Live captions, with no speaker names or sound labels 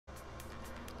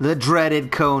The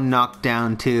dreaded cone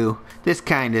knockdown 2. This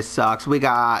kinda sucks. We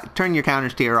got turn your counter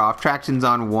steer off, traction's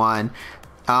on 1.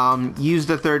 Use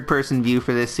the third person view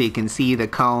for this so you can see the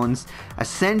cones.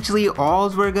 Essentially all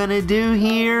we're gonna do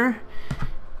here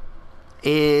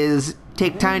is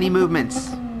take tiny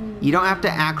movements. You don't have to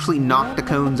actually knock the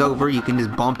cones over, you can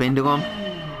just bump into them.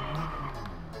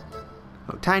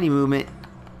 So, tiny movement.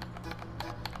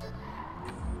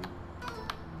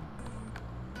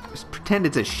 Just pretend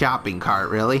it's a shopping cart,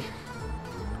 really.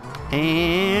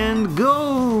 And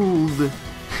gold!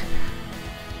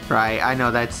 Right, I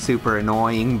know that's super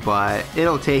annoying, but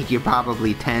it'll take you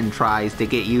probably 10 tries to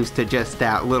get used to just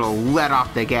that little let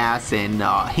off the gas and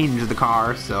hinge the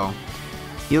car, so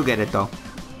you'll get it though.